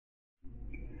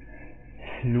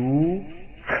รู้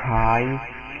ขาย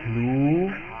รู้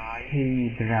ที่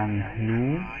รัง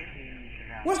รู้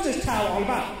What's this towel all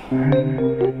about?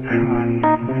 ขาย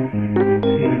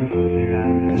ที่รั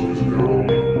งรู้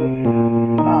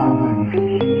ป้ามัน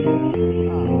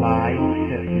หลายเ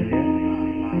สือ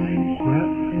เว็บ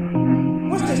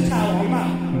What's this towel all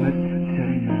about? มัดเส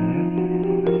มอ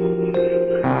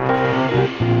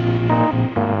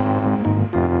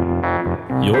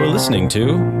You're listening to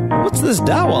What's This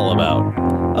Tao All About?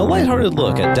 A lighthearted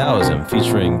look at Taoism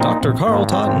featuring Dr. Carl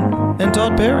Totten and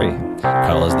Todd Perry.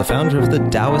 Carl is the founder of the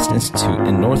Taoist Institute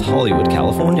in North Hollywood,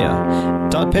 California.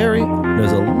 Todd Perry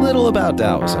knows a little about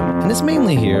Taoism and is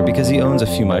mainly here because he owns a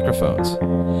few microphones.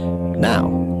 Now,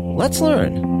 let's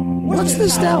learn. What's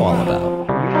this Tao all about?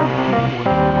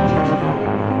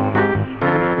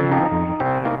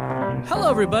 Hello,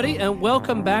 everybody, and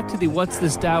welcome back to the What's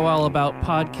This Tao All About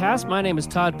podcast. My name is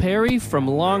Todd Perry from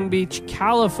Long Beach,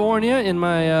 California, in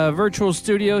my virtual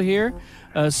studio here,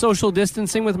 social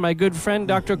distancing with my good friend,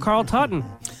 Dr. Carl Totten.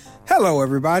 Hello,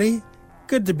 everybody.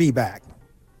 Good to be back.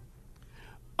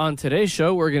 On today's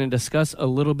show, we're going to discuss a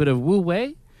little bit of Wu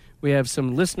Wei. We have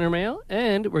some listener mail,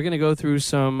 and we're going to go through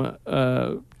some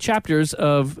chapters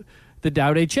of the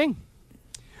Tao Te Ching.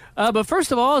 But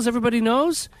first of all, as everybody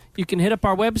knows, you can hit up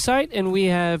our website, and we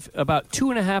have about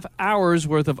 2.5 hours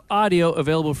worth of audio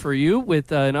available for you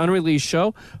with an unreleased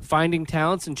show, Finding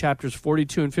Talents in chapters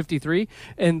 42 and 53,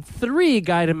 and 3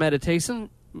 guided meditations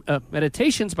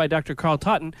by Dr. Carl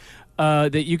Totten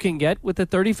that you can get with a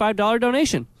 $35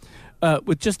 donation.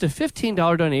 With just a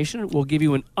 $15 donation, we'll give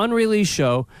you an unreleased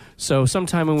show, so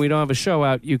sometime when we don't have a show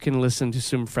out, you can listen to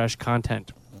some fresh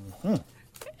content. Mm-hmm.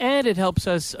 And it helps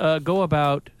us go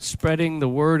about spreading the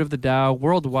word of the Tao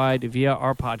worldwide via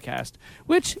our podcast,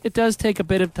 which it does take a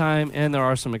bit of time, and there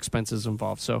are some expenses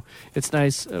involved. So it's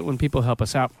nice when people help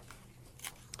us out.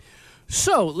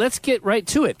 So let's get right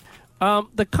to it.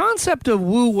 The concept of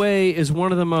Wu Wei is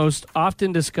one of the most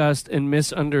often discussed and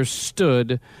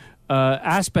misunderstood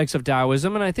aspects of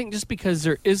Taoism, and I think just because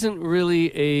there isn't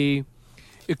really a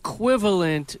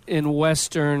equivalent in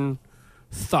Western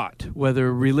thought,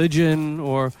 whether religion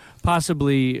or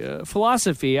possibly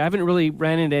philosophy. I haven't really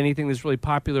ran into anything that's really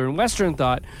popular in Western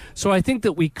thought, so I think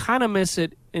that we kind of miss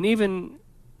it. And even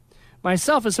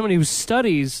myself, as somebody who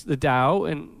studies the Tao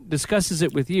and discusses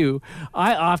it with you,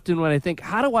 I often, when I think,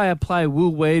 how do I apply Wu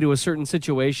Wei to a certain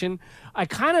situation, I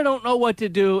kind of don't know what to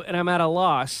do, and I'm at a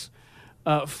loss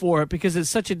for it because it's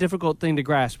such a difficult thing to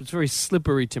grasp. It's very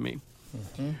slippery to me.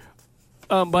 Mm-hmm.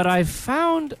 But I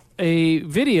found a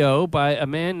video by a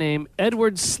man named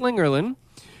Edward Slingerland,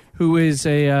 who is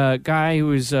a guy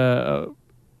who is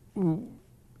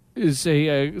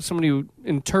somebody who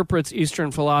interprets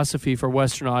Eastern philosophy for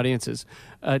Western audiences,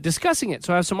 discussing it.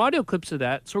 So I have some audio clips of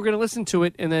that. So we're going to listen to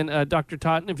it, and then Dr.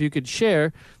 Totten, if you could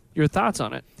share your thoughts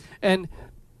on it. And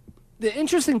the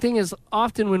interesting thing is,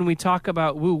 often when we talk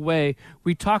about Wu Wei,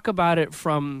 we talk about it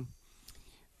from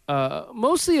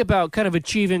mostly about kind of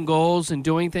achieving goals and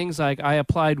doing things like I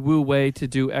applied Wu Wei to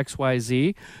do X, Y,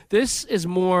 Z. This is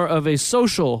more of a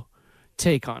social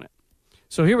take on it.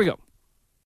 So here we go.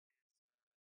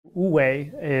 Wu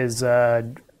Wei is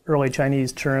an early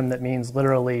Chinese term that means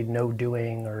literally no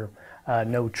doing or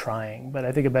no trying. But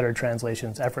I think a better translation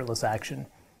is effortless action.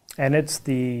 And it's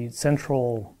the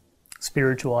central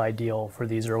spiritual ideal for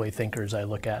these early thinkers I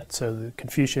look at. So the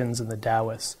Confucians and the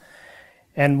Taoists.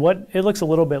 And what it looks a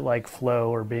little bit like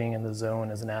flow or being in the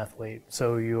zone as an athlete.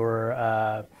 So you're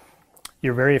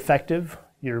very effective.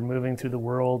 You're moving through the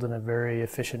world in a very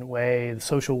efficient way, the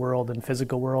social world and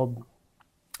physical world.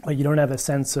 But you don't have a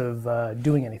sense of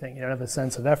doing anything. You don't have a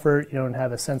sense of effort. You don't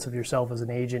have a sense of yourself as an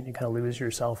agent. You kind of lose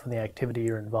yourself in the activity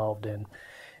you're involved in.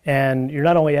 And you're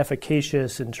not only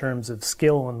efficacious in terms of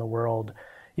skill in the world,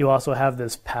 you also have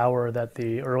this power that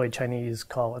the early Chinese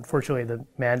call, unfortunately the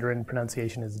Mandarin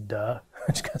pronunciation is "duh,"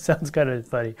 which sounds kind of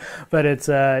funny, but it's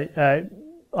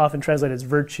often translated as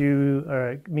virtue,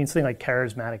 or it means something like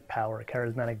charismatic power,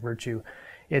 charismatic virtue.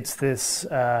 It's this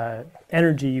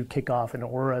energy you kick off, an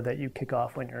aura that you kick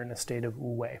off when you're in a state of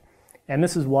Wu Wei. And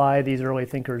this is why these early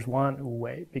thinkers want Wu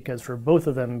Wei, because for both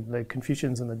of them, the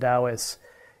Confucians and the Taoists,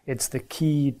 it's the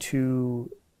key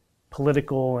to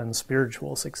political and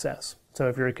spiritual success. So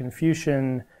if you're a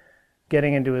Confucian,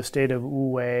 getting into a state of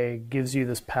Wu Wei gives you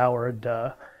this power,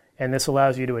 duh, and this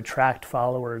allows you to attract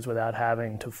followers without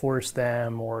having to force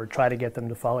them or try to get them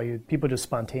to follow you. People just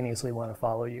spontaneously want to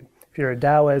follow you. If you're a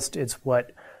Taoist, it's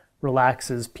what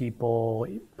relaxes people,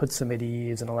 puts them at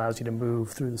ease, and allows you to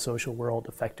move through the social world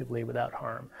effectively without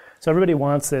harm. So everybody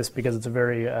wants this because it's a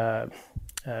very,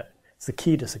 it's the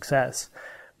key to success.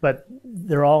 But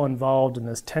they're all involved in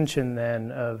this tension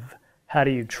then of how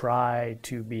do you try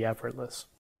to be effortless?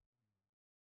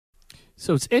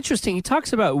 So it's interesting. He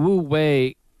talks about Wu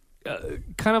Wei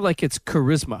kind of like it's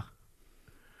charisma.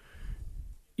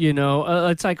 You know,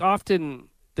 it's like often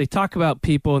they talk about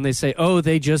people and they say, oh,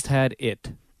 they just had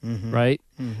it, right?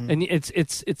 And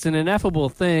it's an ineffable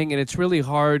thing, and it's really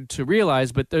hard to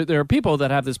realize, but there are people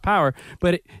that have this power.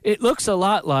 But it looks a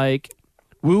lot like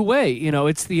Wu Wei. You know,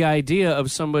 it's the idea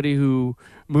of somebody who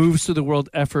moves through the world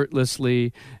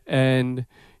effortlessly, and,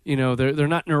 you know, they're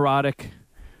not neurotic.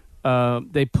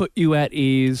 They put you at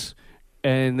ease,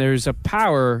 and there's a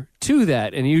power to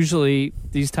that. And usually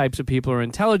these types of people are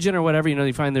intelligent or whatever. You know,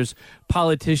 you find there's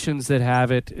politicians that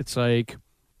have it. It's like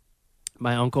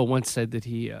my uncle once said that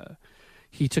he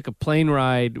took a plane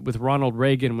ride with Ronald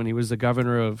Reagan when he was the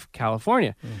governor of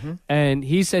California. And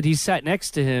he said he sat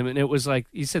next to him, and it was like,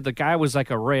 he said the guy was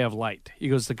like a ray of light. He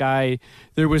goes, the guy,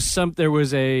 there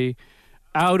was a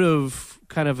out of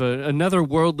kind of another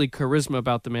worldly charisma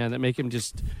about the man that make him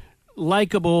just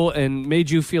likable and made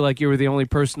you feel like you were the only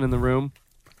person in the room,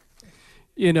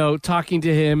 you know, talking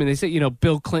to him. And they say, you know,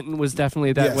 Bill Clinton was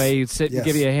definitely that way. He'd sit and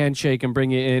give you a handshake and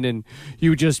bring you in, and you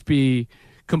would just be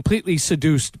completely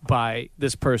seduced by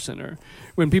this person. Or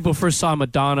when people first saw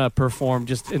Madonna perform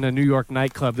just in a New York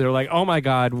nightclub, they were like, oh my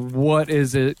God, what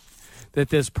is it that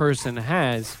this person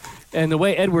has? And the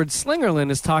way Edward Slingerland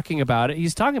is talking about it,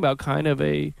 he's talking about kind of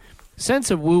a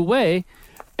sense of Wu Wei.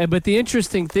 But the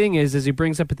interesting thing is, as he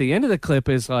brings up at the end of the clip,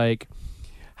 is like,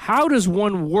 how does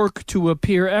one work to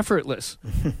appear effortless,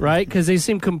 right? Because they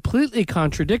seem completely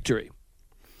contradictory.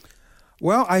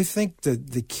 Well, I think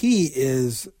the key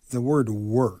is the word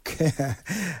work.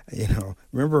 You know,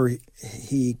 remember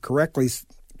he correctly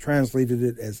translated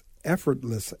it as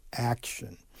effortless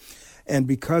action. And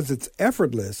because it's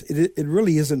effortless, it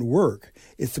really isn't work.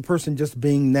 It's the person just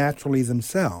being naturally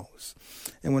themselves.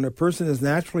 And when a person is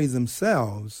naturally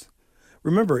themselves,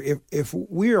 remember, if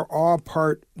we are all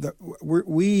part,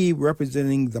 we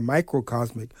representing the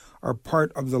microcosmic are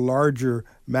part of the larger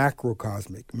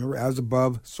macrocosmic. Remember, as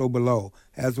above, so below.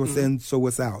 As within, so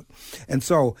without. And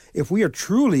so if we are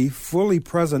truly fully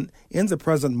present in the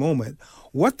present moment,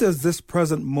 what does this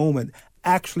present moment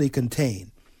actually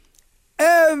contain?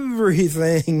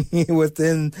 Everything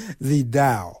within the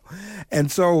Tao.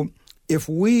 And so if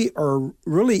we are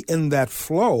really in that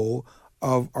flow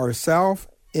of ourself,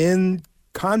 in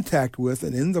contact with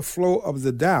and in the flow of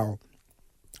the Tao,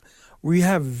 we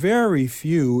have very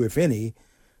few, if any,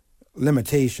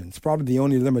 limitations. Probably the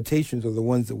only limitations are the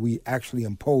ones that we actually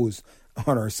impose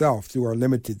on ourselves through our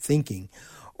limited thinking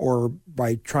or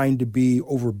by trying to be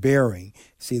overbearing.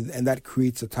 See, and that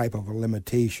creates a type of a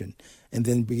limitation. And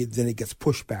then it gets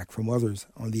pushed back from others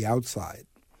on the outside.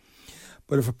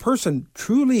 But if a person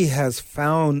truly has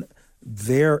found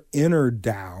their inner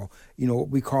Tao, you know, what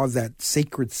we call that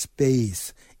sacred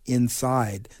space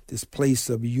inside, this place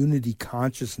of unity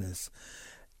consciousness,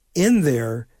 in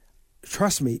there,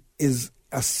 trust me, is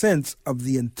a sense of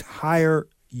the entire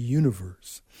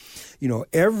universe. You know,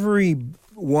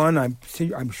 everyone,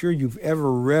 I'm sure you've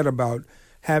ever read about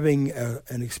having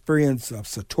an experience of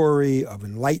satori, of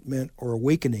enlightenment or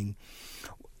awakening.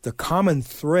 The common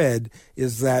thread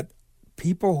is that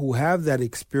people who have that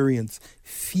experience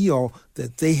feel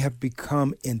that they have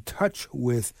become in touch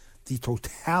with the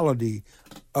totality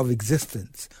of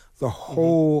existence, the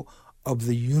whole of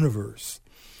the universe,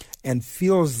 and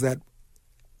feels that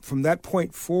from that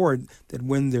point forward, that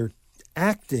when they're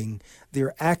acting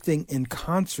in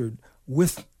concert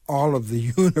with all of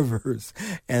the universe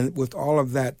and with all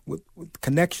of that with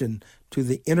connection to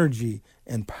the energy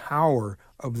and power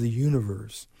of the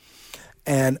universe.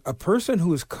 And a person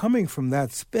who is coming from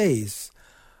that space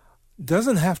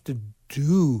doesn't have to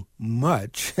do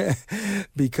much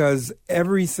because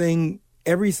everything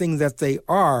that they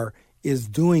are is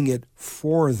doing it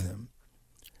for them.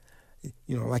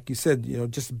 You know, like you said, you know,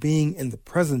 just being in the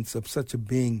presence of such a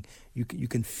being, you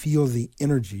can feel the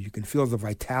energy, you can feel the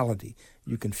vitality,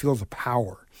 you can feel the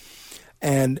power.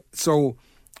 And so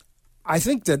I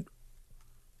think that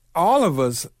all of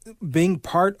us, being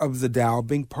part of the Tao,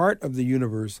 being part of the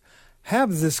universe,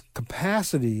 have this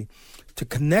capacity to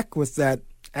connect with that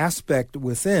aspect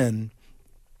within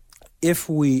if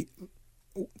we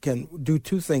can do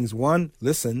two things. One,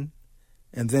 listen,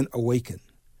 and then awaken.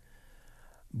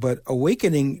 But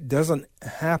awakening doesn't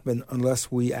happen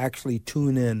unless we actually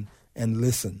tune in and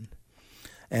listen.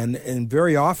 And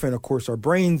very often, of course, our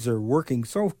brains are working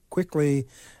so quickly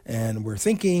and we're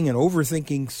thinking and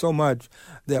overthinking so much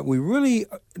that we really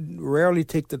rarely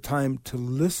take the time to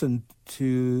listen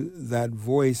to that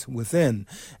voice within.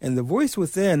 And the voice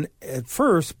within, at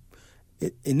first,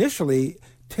 initially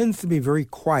tends to be very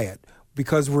quiet,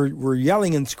 because we're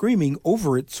yelling and screaming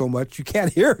over it so much you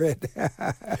can't hear it.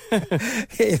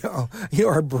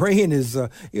 Our brain is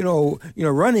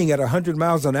running at 100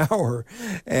 miles an hour,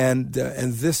 and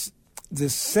this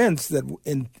sense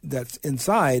that's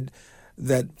inside,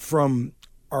 that from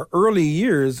our early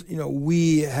years,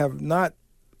 we have not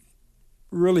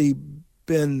really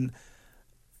been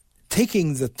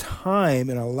taking the time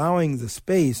and allowing the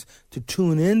space to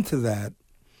tune into that.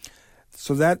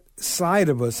 So that side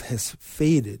of us has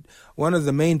faded. One of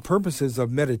the main purposes of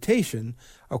meditation,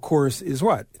 of course, is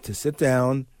what? To sit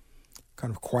down, kind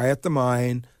of quiet the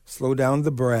mind, slow down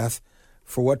the breath.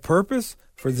 For what purpose?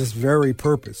 For this very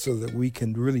purpose, so that we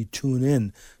can really tune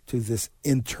in to this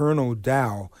internal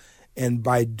Tao, and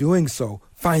by doing so,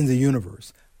 find the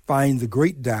universe, find the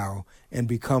great Tao, and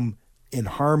become in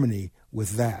harmony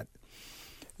with that.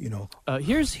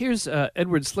 Here's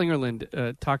Edward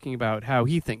Slingerland talking about how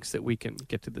he thinks that we can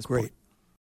get to this point.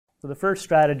 So the first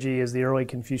strategy is the early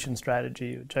Confucian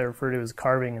strategy, which I refer to as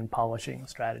carving and polishing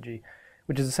strategy,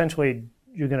 which is essentially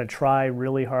you're going to try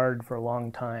really hard for a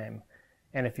long time.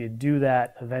 And if you do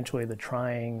that, eventually the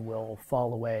trying will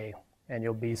fall away and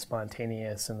you'll be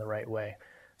spontaneous in the right way.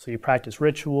 So you practice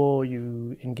ritual,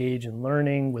 you engage in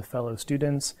learning with fellow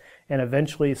students, and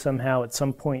eventually somehow at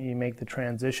some point you make the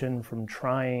transition from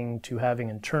trying to having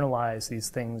internalized these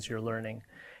things you're learning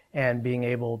and being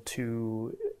able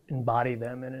to embody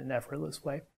them in an effortless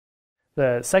way.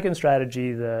 The second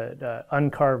strategy, the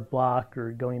uncarved block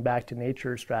or going back to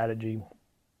nature strategy,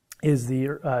 is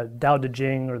the Tao Te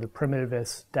Ching or the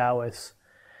primitivist Taoists.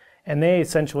 And they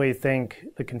essentially think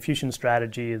the Confucian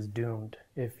strategy is doomed.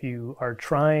 If you are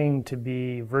trying to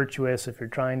be virtuous, if you're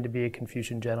trying to be a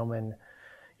Confucian gentleman,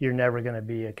 you're never going to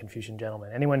be a Confucian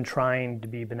gentleman. Anyone trying to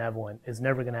be benevolent is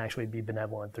never going to actually be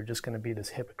benevolent. They're just going to be this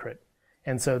hypocrite.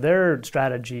 And so their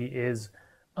strategy is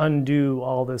undo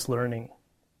all this learning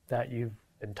that you've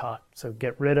been taught. So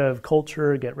get rid of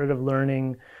culture, get rid of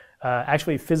learning,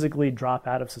 actually physically drop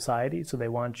out of society. So they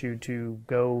want you to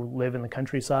go live in the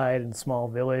countryside in a small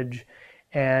village.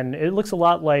 And it looks a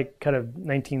lot like kind of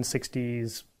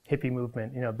 1960s hippie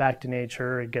movement, back to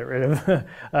nature, get rid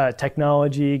of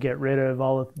technology, get rid of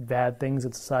all the bad things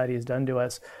that society has done to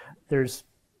us. There's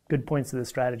good points to this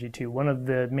strategy too. One of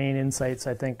the main insights,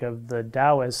 I think, of the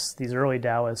Taoists, these early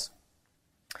Taoists,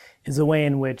 is the way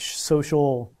in which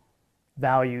social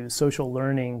values, social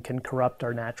learning can corrupt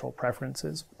our natural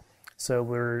preferences. So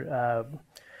we're,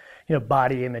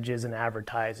 body images in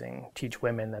advertising teach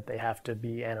women that they have to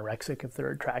be anorexic if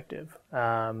they're attractive.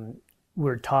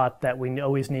 We're taught that we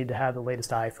always need to have the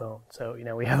latest iPhone. So,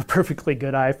 we have a perfectly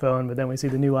good iPhone, but then we see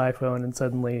the new iPhone and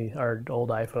suddenly our old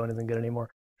iPhone isn't good anymore.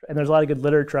 And there's a lot of good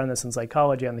literature on this in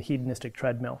psychology on the hedonistic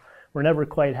treadmill. We're never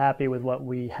quite happy with what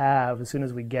we have. As soon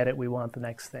as we get it, we want the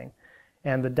next thing.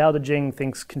 And the Tao Te Ching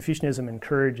thinks Confucianism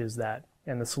encourages that.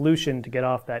 And the solution to get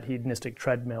off that hedonistic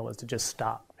treadmill is to just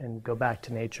stop and go back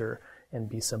to nature and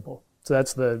be simple. So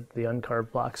that's the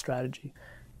uncarved block strategy.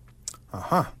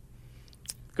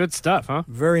 Good stuff, huh?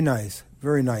 Very nice,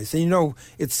 very nice. And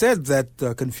it's said that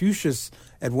Confucius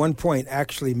at one point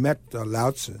actually met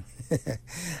Lao Tzu.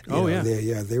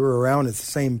 They were around at the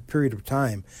same period of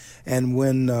time. And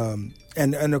when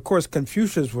and of course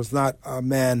Confucius was not a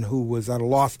man who was at a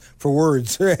loss for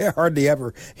words, hardly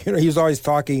ever. He was always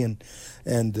talking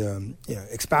and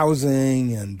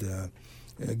espousing and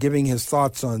giving his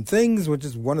thoughts on things, which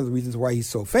is one of the reasons why he's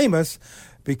so famous.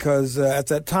 Because at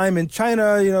that time in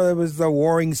China, there was the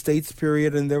Warring States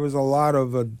period, and there was a lot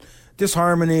of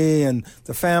disharmony, and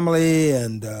the family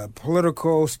and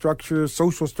political structures,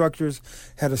 social structures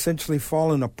had essentially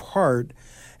fallen apart.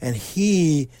 And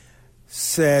he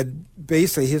said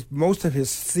basically most of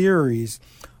his theories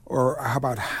are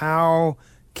about how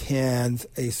can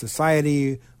a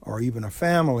society or even a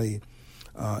family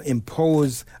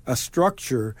impose a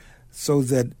structure so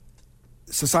that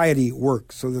society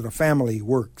works, so that a family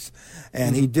works.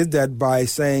 And he did that by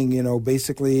saying,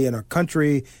 basically in a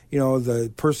country,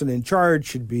 the person in charge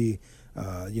should be,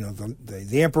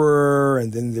 the emperor,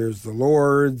 and then there's the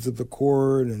lords of the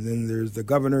court, and then there's the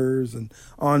governors, and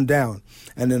on down.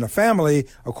 And in a family,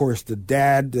 of course, the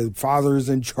dad, the father's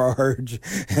in charge,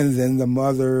 and then the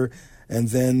mother, and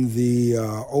then the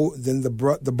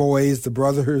boys, the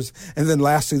brothers, and then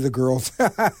lastly the girls.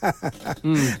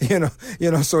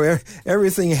 So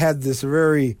everything had this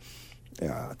very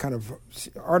kind of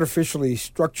artificially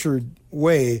structured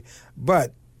way,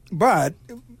 but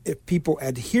if people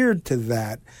adhered to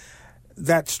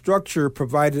that structure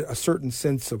provided a certain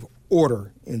sense of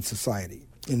order in society.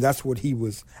 And that's what he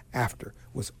was after,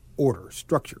 was order,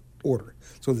 structure, order,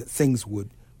 so that things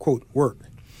would, quote, work.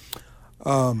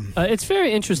 It's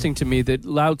very interesting to me that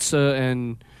Lao Tzu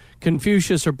and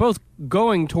Confucius are both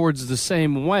going towards the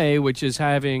same way, which is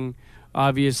having,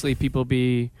 obviously, people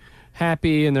be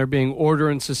happy and there being order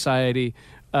in society.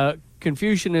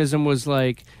 Confucianism was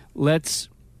like, let's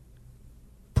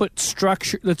put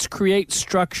structure, let's create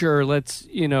structure, let's,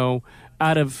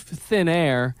 out of thin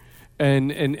air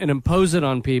and impose it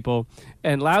on people.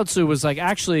 And Lao Tzu was like,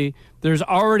 actually, there's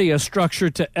already a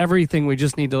structure to everything, we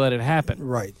just need to let it happen.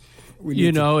 Right.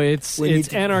 It's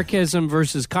anarchism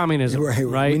versus communism,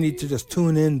 right? We need to just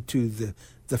tune into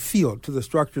the field, to the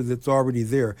structure that's already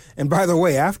there. And by the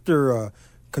way, after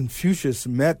Confucius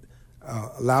met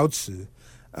Lao Tzu,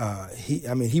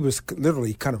 he was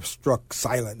literally kind of struck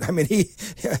silent. I mean,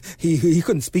 he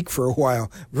couldn't speak for a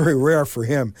while, very rare for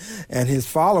him. And his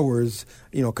followers,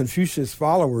 Confucius'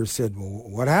 followers said, well,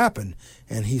 what happened?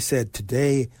 And he said,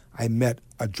 today I met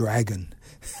a dragon.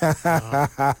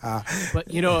 But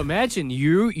imagine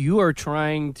you are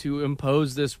trying to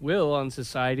impose this will on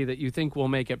society that you think will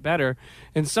make it better,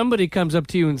 and somebody comes up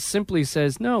to you and simply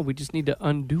says, no, we just need to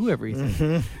undo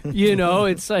everything.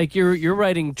 It's like you're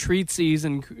writing treatises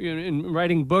and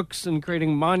writing books and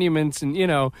creating monuments and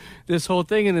this whole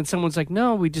thing, and then someone's like,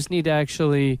 no, we just need to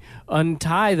actually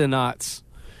untie the knots.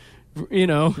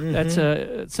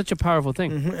 That's such a powerful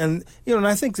thing. And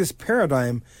I think this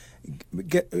paradigm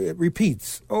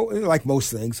repeats, like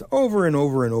most things, over and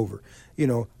over and over.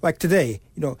 Like today,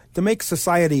 to make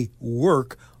society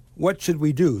work, what should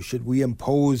we do? Should we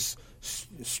impose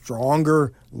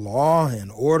stronger law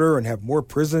and order and have more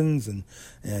prisons and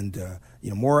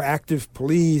more active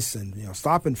police and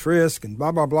stop and frisk and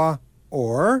blah blah blah?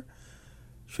 Or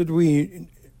should we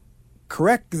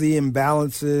correct the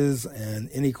imbalances and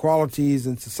inequalities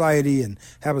in society and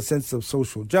have a sense of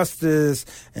social justice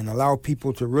and allow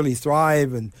people to really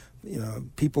thrive, and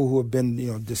people who have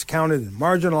been discounted and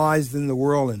marginalized in the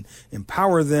world, and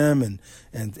empower them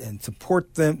and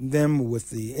support them with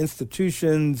the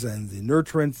institutions and the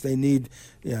nurturance they need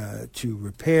to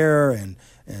repair and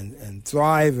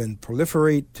thrive and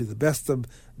proliferate to the best of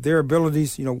their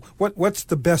abilities. What's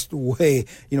the best way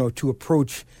to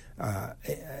approach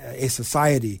a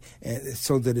society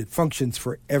so that it functions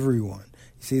for everyone?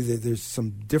 You see that there's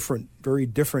some very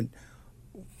different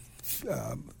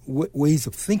ways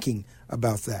of thinking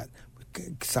about that.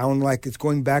 Sound like it's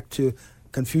going back to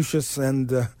Confucius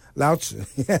and Lao Tzu.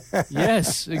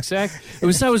 Yes, exactly.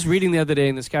 I was reading the other day,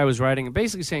 and this guy was writing and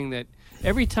basically saying that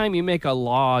every time you make a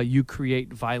law, you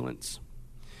create violence,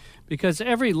 because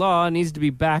every law needs to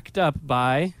be backed up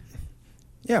by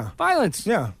violence.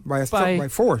 Yeah, by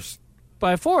force.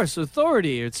 By force,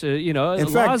 authority. It's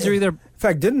laws are either. In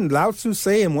fact, didn't Lao Tzu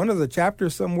say in one of the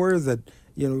chapters somewhere that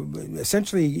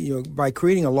essentially by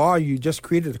creating a law you just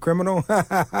created a criminal?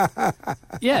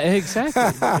 Yeah, exactly.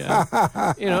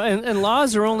 Yeah. And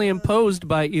laws are only imposed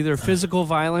by either physical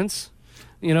violence,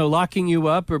 locking you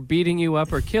up or beating you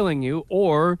up or killing you,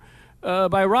 or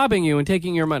by robbing you and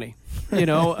taking your money.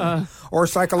 Or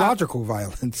psychological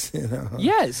violence.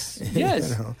 Yes.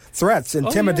 Threats,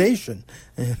 intimidation.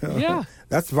 Yeah,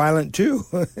 that's violent too.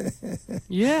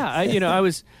 Yeah,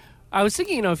 I was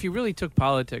thinking, if you really took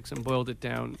politics and boiled it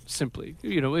down simply,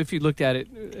 if you looked at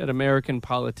it at American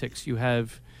politics, you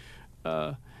have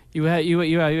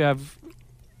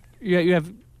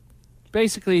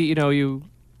basically, you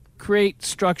create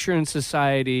structure in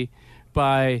society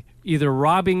by either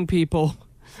robbing people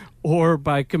or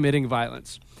by committing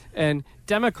violence. And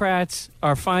Democrats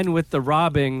are fine with the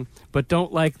robbing but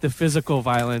don't like the physical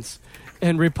violence.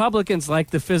 And Republicans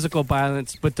like the physical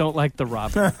violence but don't like the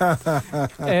robbing.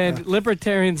 And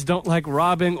libertarians don't like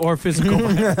robbing or physical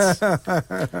violence.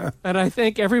 And I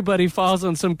think everybody falls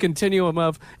on some continuum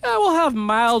of, we'll have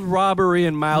mild robbery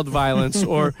and mild violence,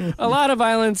 or a lot of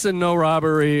violence and no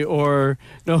robbery, or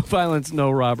no violence,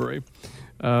 no robbery.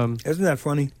 Isn't that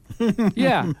funny?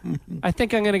 Yeah. I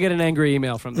think I'm going to get an angry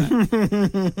email from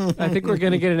that. I think we're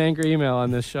going to get an angry email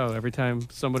on this show every time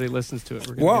somebody listens to it.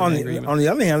 On the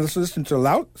other hand, let's listen to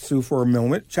Lao Tzu for a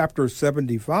moment. Chapter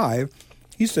 75,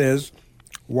 he says,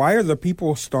 why are the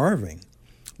people starving?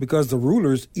 Because the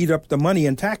rulers eat up the money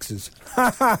in taxes.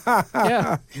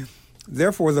 Yeah.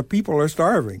 Therefore, the people are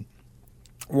starving.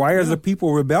 Why are the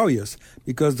people rebellious?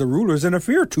 Because the rulers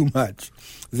interfere too much.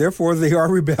 Therefore, they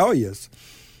are rebellious.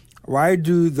 Why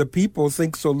do the people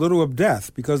think so little of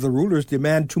death? Because the rulers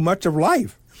demand too much of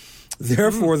life.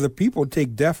 Therefore, the people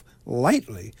take death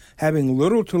lightly. Having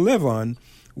little to live on,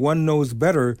 one knows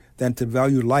better than to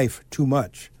value life too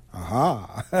much.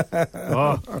 Aha.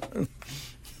 Oh.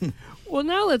 Well,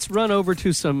 now let's run over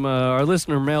to some our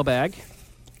listener mailbag.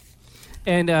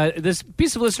 And this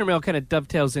piece of listener mail kind of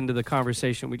dovetails into the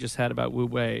conversation we just had about Wu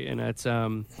Wei. And it's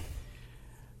from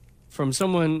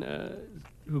someone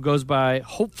who goes by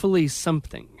Hopefully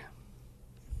Something.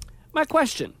 My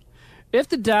question, if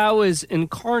the Tao is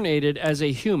incarnated as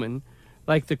a human,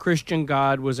 like the Christian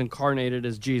God was incarnated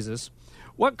as Jesus,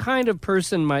 what kind of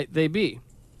person might they be?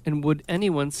 And would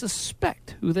anyone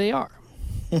suspect who they are?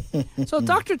 So,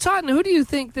 Dr. Totten, who do you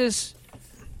think this,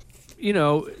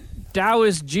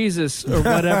 Taoist Jesus or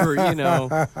whatever,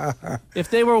 if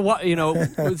they were, what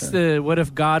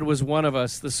if God was one of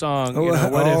us, the song,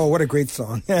 what a great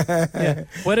song.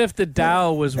 What if the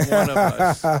Tao was one of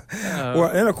us?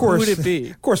 And of course, who would it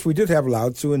be? Of course, we did have Lao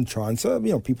Tzu and Chuang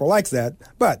Tzu, people like that.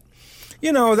 But,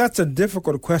 that's a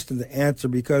difficult question to answer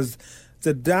because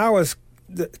the Taoist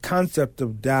the concept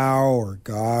of Tao or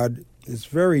God is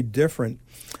very different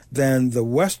than the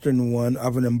Western one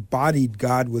of an embodied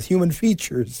God with human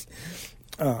features.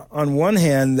 On one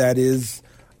hand, that is,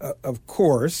 of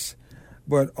course,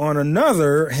 but on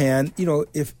another hand,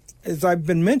 if, as I've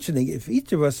been mentioning, if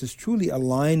each of us is truly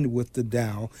aligned with the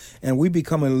Tao and we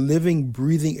become a living,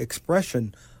 breathing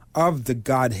expression of the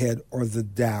Godhead or the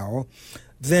Tao,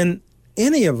 then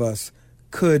any of us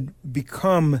could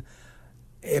become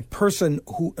a person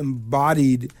who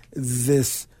embodied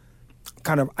this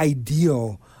kind of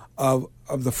ideal of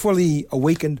the fully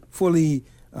awakened, fully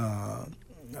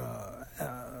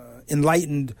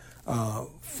enlightened,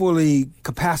 fully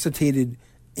capacitated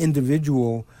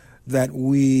individual that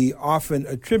we often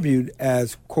attribute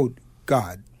as, quote,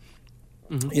 God.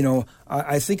 Mm-hmm.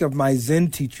 I think of my Zen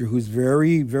teacher who's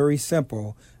very, very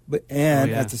simple,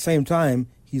 at the same time,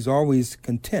 he's always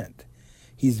content.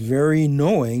 He's very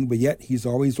knowing, but yet he's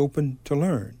always open to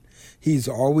learn. He's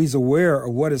always aware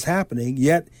of what is happening,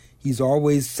 yet he's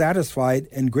always satisfied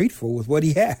and grateful with what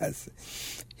he has.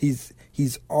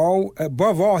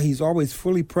 Above all, he's always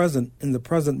fully present in the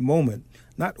present moment,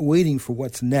 not waiting for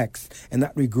what's next and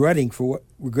not regretting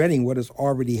what has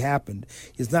already happened.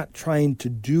 He's not trying to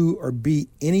do or be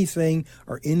anything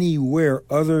or anywhere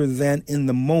other than in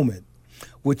the moment,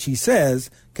 which he says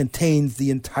contains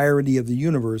the entirety of the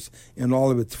universe in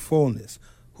all of its fullness.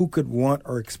 Who could want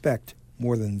or expect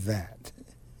more than that?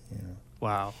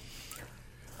 Wow.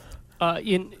 I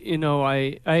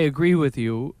agree with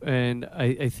you, and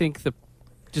I think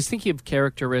just thinking of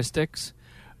characteristics,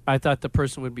 I thought the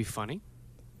person would be funny,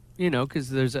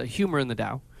 because there's a humor in the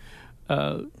Tao.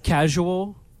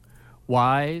 Casual,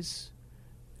 wise,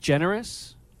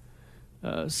 generous,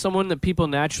 someone that people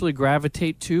naturally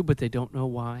gravitate to, but they don't know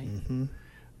why.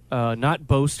 Mm-hmm. Not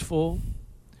boastful,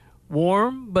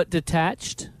 warm but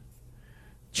detached,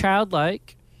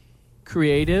 childlike,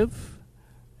 creative,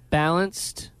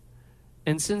 balanced,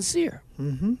 and sincere.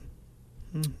 Mm-hmm.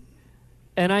 Mm-hmm.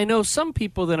 And I know some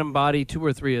people that embody 2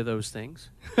 or 3 of those things,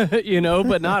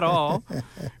 but not all.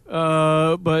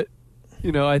 But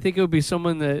I think it would be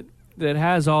someone that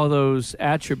has all those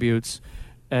attributes,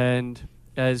 and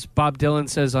as Bob Dylan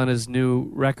says on his new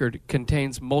record,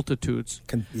 contains multitudes.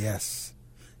 Yes.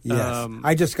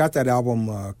 I just got that album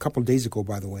a couple days ago,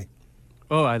 by the way.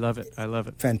 Oh, I love it.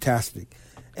 Fantastic.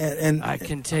 And I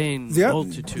contain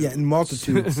multitudes. Yeah,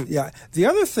 multitudes. Yeah. The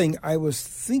other thing I was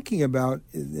thinking about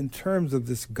in terms of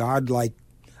this godlike,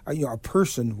 a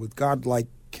person with godlike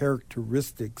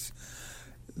characteristics,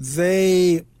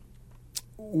 they,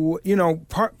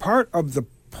 part of the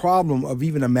problem of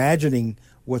even imagining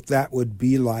what that would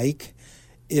be like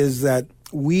is that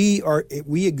we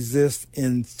exist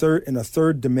in a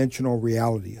third dimensional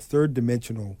reality, a third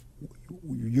dimensional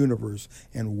universe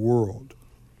and world.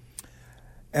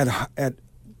 At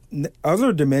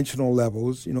other dimensional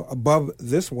levels, above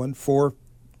this one, 4th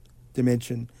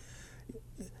dimension,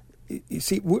 you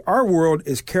see, our world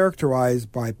is characterized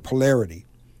by polarity,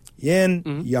 yin,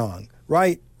 mm-hmm. yang,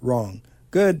 right, wrong,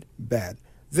 good, bad,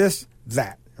 this,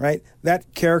 that, right?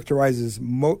 That characterizes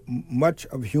much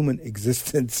of human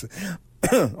existence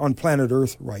on planet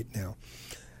Earth right now.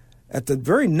 At the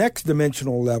very next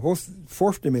dimensional level,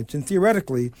 4th dimension,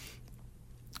 theoretically,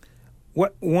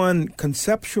 what one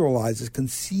conceptualizes,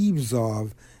 conceives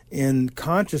of in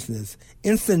consciousness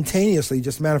instantaneously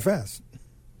just manifests.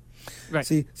 Right.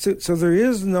 See, so there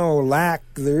is no lack,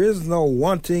 there is no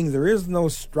wanting, there is no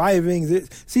striving.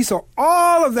 So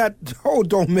all of that whole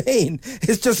domain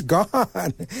is just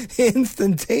gone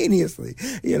instantaneously,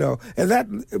 and that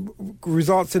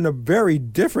results in a very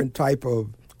different type of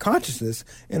consciousness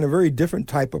and a very different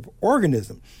type of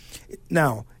organism.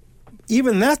 Now,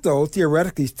 even that, though,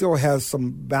 theoretically still has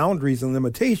some boundaries and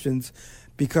limitations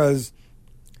because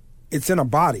it's in a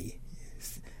body.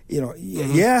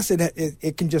 Yes,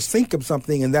 it can just think of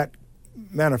something and that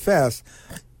manifests,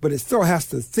 but it still has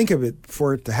to think of it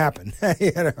for it to happen.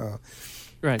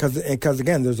 Right. Because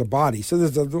again, there's a body, so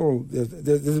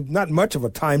there's not much of a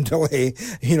time delay.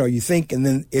 You think and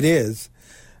then it is.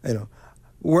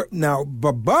 Now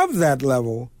above that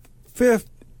level, fifth,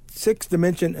 sixth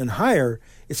dimension and higher,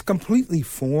 it's completely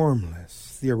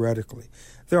formless theoretically.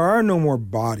 There are no more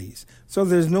bodies, so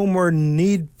there's no more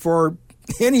need for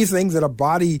anything that a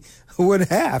body would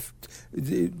have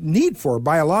need for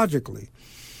biologically.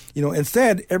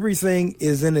 Instead, everything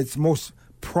is in its most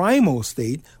primal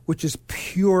state, which is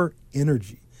pure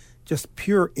energy, just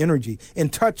pure energy, in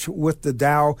touch with the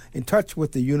Tao, in touch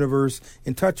with the universe,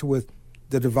 in touch with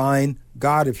the divine,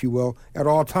 God, if you will, at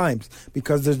all times,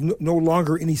 because there's no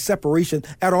longer any separation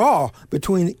at all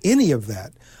between any of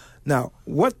that. Now,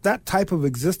 what that type of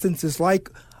existence is like,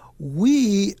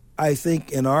 I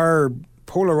think, in our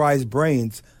polarized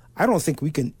brains, I don't think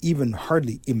we can even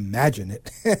hardly imagine it.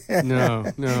 No.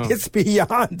 It's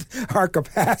beyond our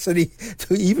capacity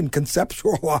to even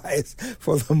conceptualize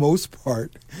for the most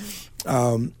part.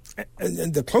 And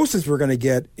the closest we're going to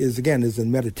get is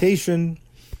in meditation,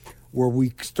 where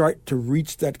we start to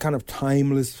reach that kind of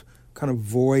timeless, kind of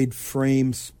void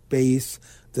frame space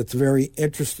that's very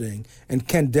interesting and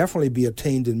can definitely be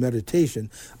attained in meditation.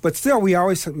 But still, we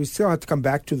still have to come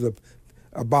back to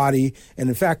a body. And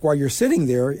in fact, while you're sitting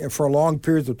there for long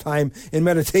periods of time in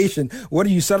meditation, what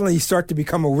do you suddenly start to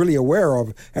become really aware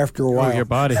of after a while? Your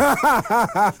body.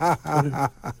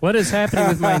 What is happening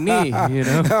with my knee?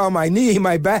 Oh, my knee,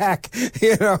 my back,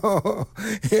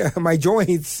 my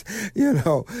joints,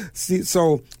 See,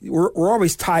 so we're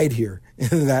always tied here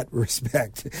in that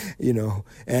respect,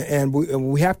 and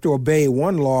we have to obey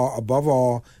one law above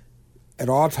all at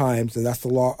all times, and that's the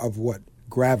law of what?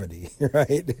 Gravity,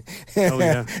 right? Oh,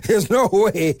 yeah. There's no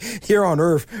way here on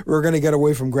Earth we're going to get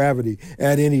away from gravity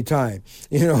at any time,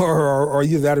 or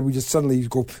either that or we just suddenly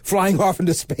go flying off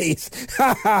into space,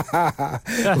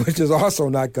 which is also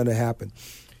not going to happen.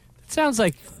 It sounds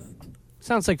like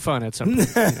fun at some point.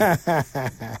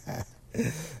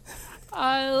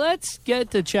 Let's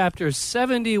get to chapter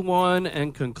 71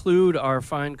 and conclude our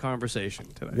fine conversation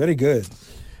today. Very good.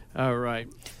 All right.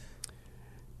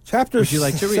 Chapter Would you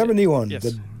like to read 71, Yes.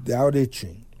 the Tao Te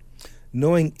Ching.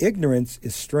 Knowing ignorance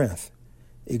is strength.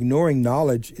 Ignoring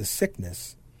knowledge is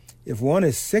sickness. If one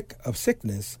is sick of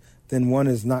sickness, then one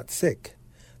is not sick.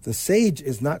 The sage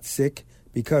is not sick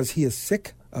because he is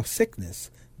sick of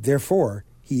sickness. Therefore,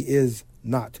 he is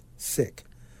not sick.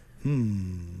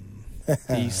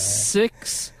 The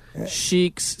sixth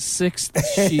sheep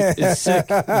is sick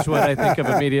is what I think of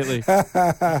immediately.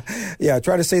 Yeah,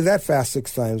 try to say that fast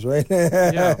 6 times, right?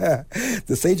 Yeah.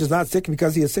 The sage is not sick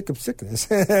because he is sick of sickness.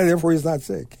 Therefore, he's not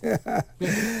sick. I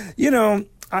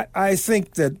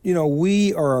think that,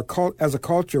 we are as a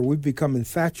culture, we've become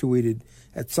infatuated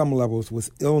at some levels with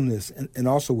illness and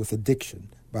also with addiction,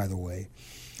 by the way.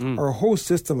 Our whole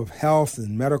system of health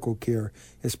and medical care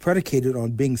is predicated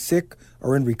on being sick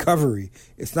or in recovery.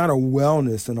 It's not a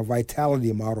wellness and a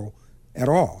vitality model at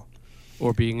all.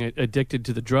 Or being addicted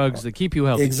to the drugs that keep you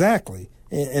healthy. Exactly.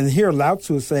 And here Lao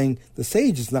Tzu is saying the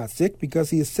sage is not sick because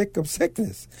he is sick of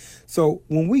sickness. So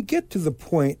when we get to the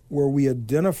point where we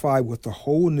identify with the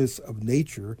wholeness of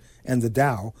nature and the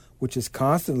Tao, which is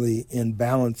constantly in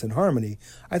balance and harmony,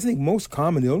 I think most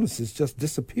common illnesses just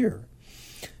disappear.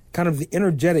 Kind of the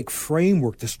energetic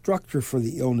framework, the structure for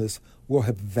the illness will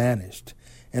have vanished.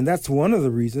 And that's one of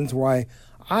the reasons why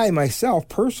I myself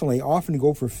personally often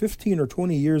go for 15 or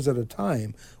 20 years at a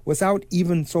time without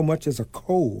even so much as a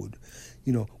cold.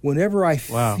 Whenever I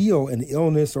feel an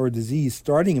illness or a disease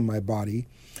starting in my body,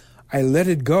 I let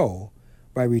it go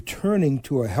by returning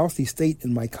to a healthy state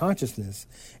in my consciousness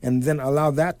and then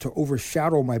allow that to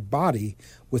overshadow my body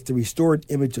with the restored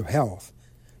image of health.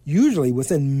 Usually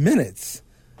within minutes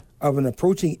of an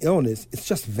approaching illness, it's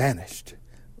just vanished.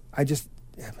 I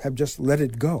have just let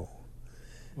it go.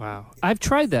 Wow. I've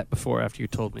tried that before after you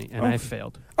told me, and I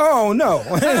failed. Oh, no.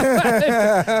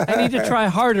 I need to try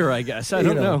harder, I guess. I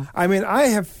don't know. I mean,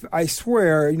 I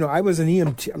swear, I was an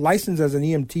EMT, licensed as an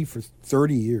EMT for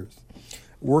 30 years,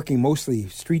 working mostly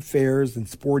street fairs and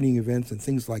sporting events and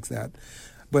things like that.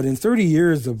 But in 30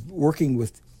 years of working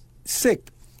with sick,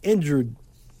 injured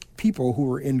people who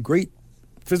were in great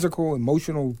physical,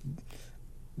 emotional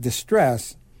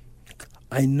distress,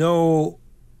 I know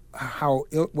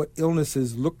what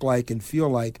illnesses look like and feel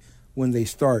like when they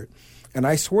start. And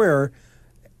I swear,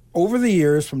 over the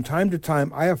years, from time to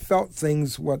time, I have felt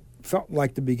things what felt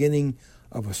like the beginning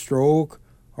of a stroke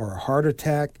or a heart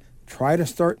attack try to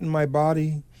start in my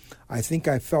body. I think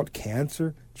I felt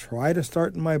cancer try to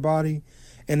start in my body.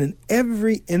 And in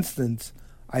every instance,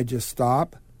 I just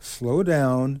stop, slow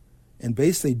down, and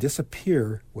basically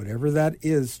disappear, whatever that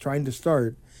is trying to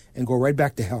start, and go right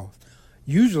back to health.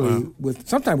 Usually,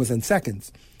 sometimes within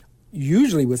seconds,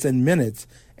 usually within minutes,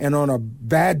 and on a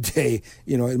bad day,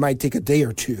 it might take a day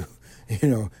or two,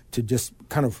 to just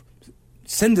kind of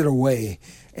send it away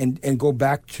and go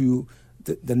back to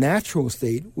the natural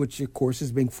state, which, of course,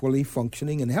 is being fully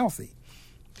functioning and healthy.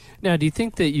 Now, do you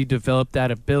think that you developed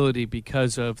that ability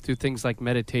through things like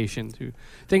meditation, through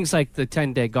things like the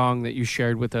 10-day gong that you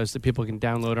shared with us that people can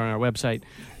download on our website,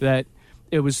 that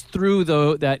it was through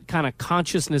that kind of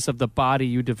consciousness of the body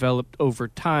you developed over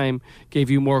time, gave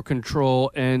you more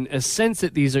control and a sense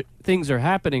that things are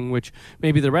happening, which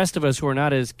maybe the rest of us who are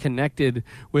not as connected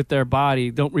with their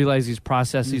body don't realize these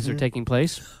processes are taking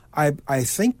place? I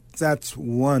think that's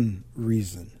one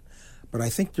reason. But I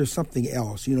think there's something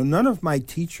else. None of my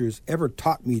teachers ever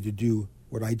taught me to do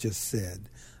what I just said.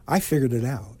 I figured it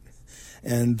out.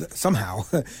 And somehow,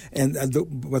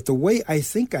 but the way I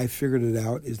think I figured it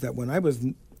out is that when I was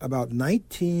about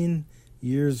 19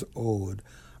 years old,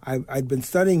 I'd been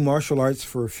studying martial arts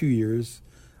for a few years,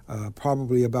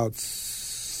 probably about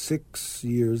 6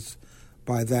 years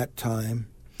by that time.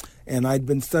 And I'd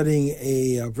been studying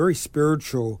a very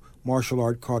spiritual martial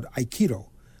art called Aikido,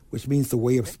 which means the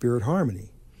way of spirit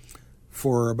harmony,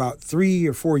 for about 3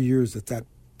 or 4 years at that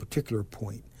particular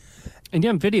point. And you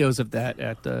have videos of that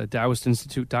at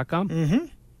DaoistInstitute.com?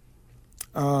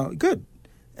 Mm-hmm. Good.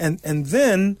 And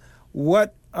then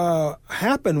what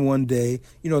happened one day,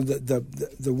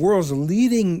 the world's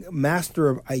leading master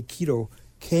of Aikido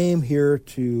came here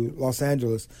to Los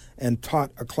Angeles and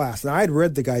taught a class. Now, I'd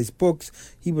read the guy's books.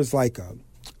 He was like a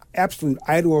absolute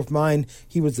idol of mine.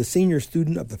 He was the senior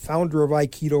student of the founder of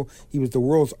Aikido. He was the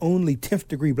world's only 10th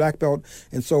degree black belt.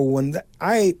 And so when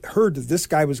I heard that this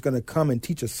guy was going to come and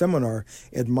teach a seminar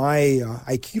at my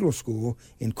Aikido school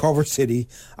in Culver City,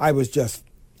 I was just,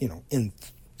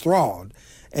 enthralled.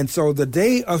 And so the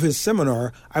day of his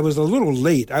seminar, I was a little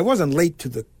late. I wasn't late to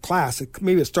the class.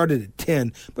 Maybe it started at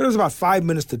 10, but it was about 5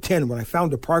 minutes to 10 when I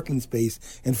found a parking space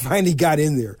and finally got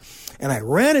in there. And I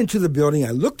ran into the building.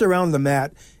 I looked around the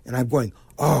mat, and I'm going,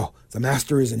 oh, the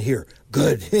master isn't here.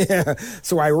 Good.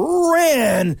 So I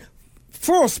ran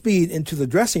full speed into the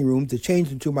dressing room to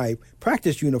change into my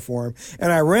practice uniform,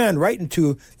 and I ran right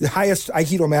into the highest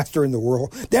Aikido master in the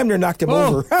world. Damn near knocked him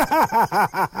over.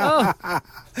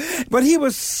 But he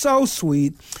was so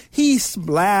sweet. He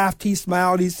laughed, he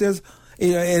smiled, he says,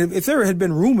 and if there had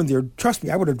been room in there, trust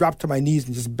me, I would have dropped to my knees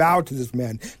and just bowed to this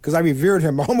man, because I revered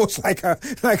him almost like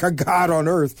a god on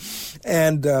earth.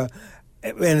 And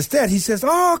instead, he says,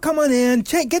 oh, come on in,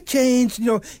 get changed.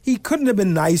 He couldn't have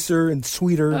been nicer and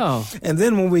sweeter. Oh. And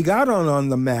then when we got on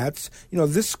the mats,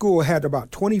 this school had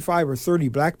about 25 or 30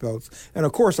 black belts. And,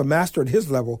 of course, a master at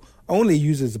his level only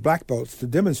uses black belts to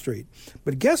demonstrate.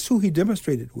 But guess who he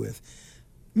demonstrated with?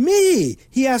 Me.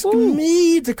 He asked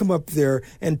me to come up there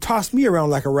and toss me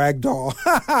around like a rag doll.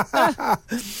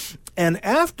 And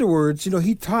afterwards,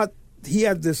 he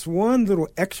had this one little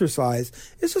exercise.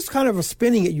 It's just kind of a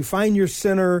spinning it. You find your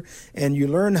center and you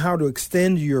learn how to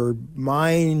extend your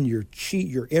mind, your chi,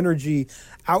 your energy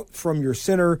out from your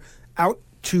center, out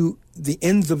to the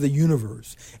ends of the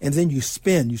universe. And then you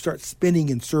spin. You start spinning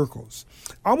in circles.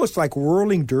 Almost like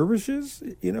whirling dervishes,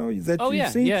 that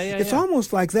you've seen. Yeah, it's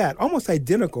almost like that, almost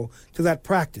identical to that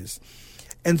practice.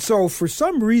 And so for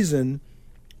some reason,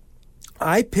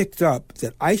 I picked up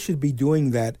that I should be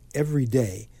doing that every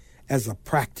day as a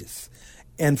practice.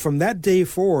 And from that day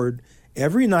forward,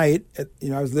 every night,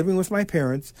 I was living with my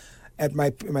parents. At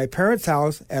my parents'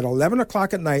 house at 11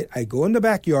 o'clock at night, I go in the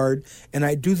backyard and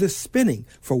I do this spinning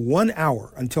for 1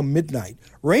 hour until midnight.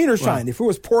 Rain or shine. Wow. If it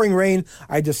was pouring rain,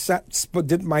 I just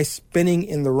did my spinning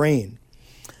in the rain.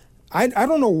 I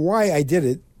don't know why I did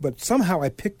it, but somehow I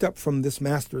picked up from this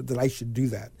master that I should do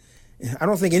that. I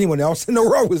don't think anyone else in the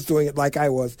world was doing it like I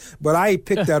was, but I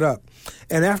picked that up.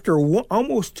 And after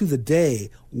almost to the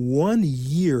day, 1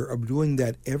 year of doing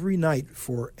that every night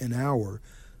for an hour,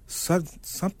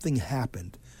 something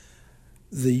happened.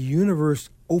 The universe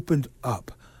opened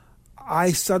up.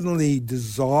 I suddenly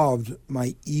dissolved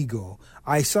my ego.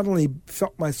 I suddenly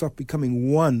felt myself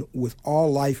becoming one with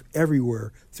all life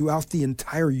everywhere throughout the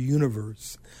entire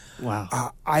universe.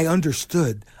 Wow. I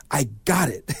understood. I got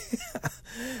it.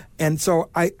 And so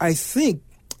I think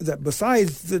that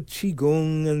besides the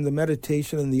Qigong and the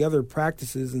meditation and the other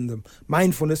practices and the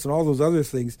mindfulness and all those other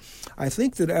things, I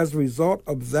think that as a result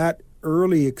of that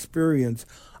early experience,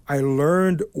 I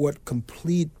learned what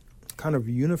complete kind of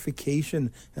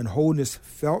unification and wholeness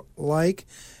felt like.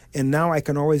 And now I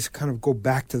can always kind of go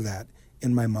back to that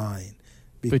in my mind.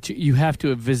 But you have to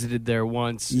have visited there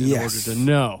once in Yes. order to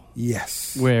know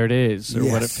Yes. where it is or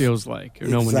what it Yes. feels like or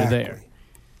know when you're there.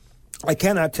 I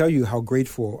cannot tell you how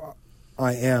grateful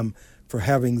I am for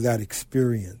having that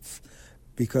experience,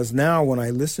 because now when I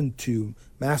listen to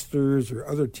masters or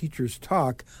other teachers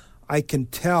talk, I can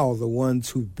tell the ones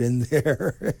who've been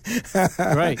there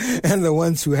Right. and the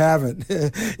ones who haven't.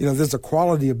 There's a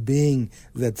quality of being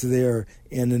that's there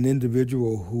in an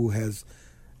individual who has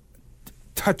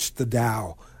touched the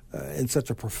Tao in such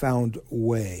a profound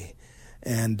way.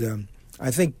 And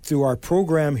I think through our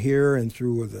program here and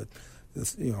through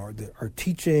our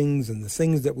teachings and the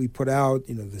things that we put out,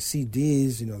 the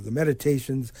CDs, the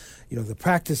meditations, the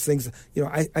practice things,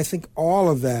 I think all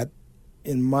of that,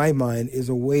 in my mind, is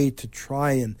a way to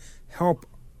try and help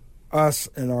us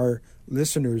and our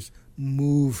listeners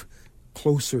move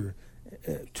closer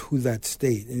to that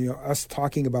state. And us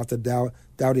talking about the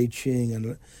Tao Te Ching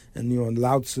and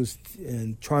Lao Tzu's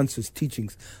and Chuang Tzu's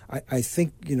teachings, I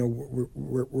think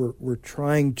we're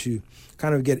trying to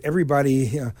kind of get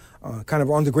everybody kind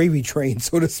of on the gravy train,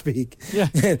 so to speak, Yeah.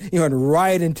 and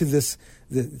ride into this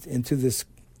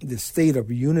state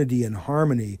of unity and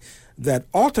harmony that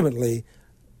ultimately,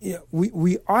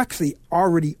 we actually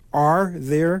already are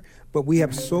there, but we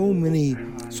have so many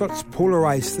such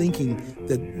polarized thinking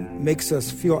that makes us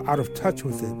feel out of touch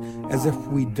with it, as if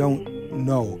we don't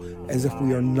know, as if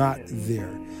we are not there.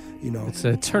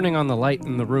 It's turning on the light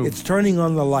in the room. It's turning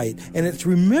on the light, and it's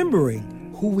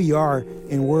remembering who we are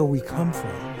and where we come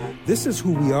from. This is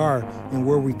who we are and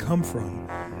where we come from,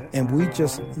 and we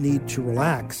just need to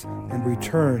relax and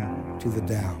return to the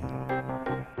Tao.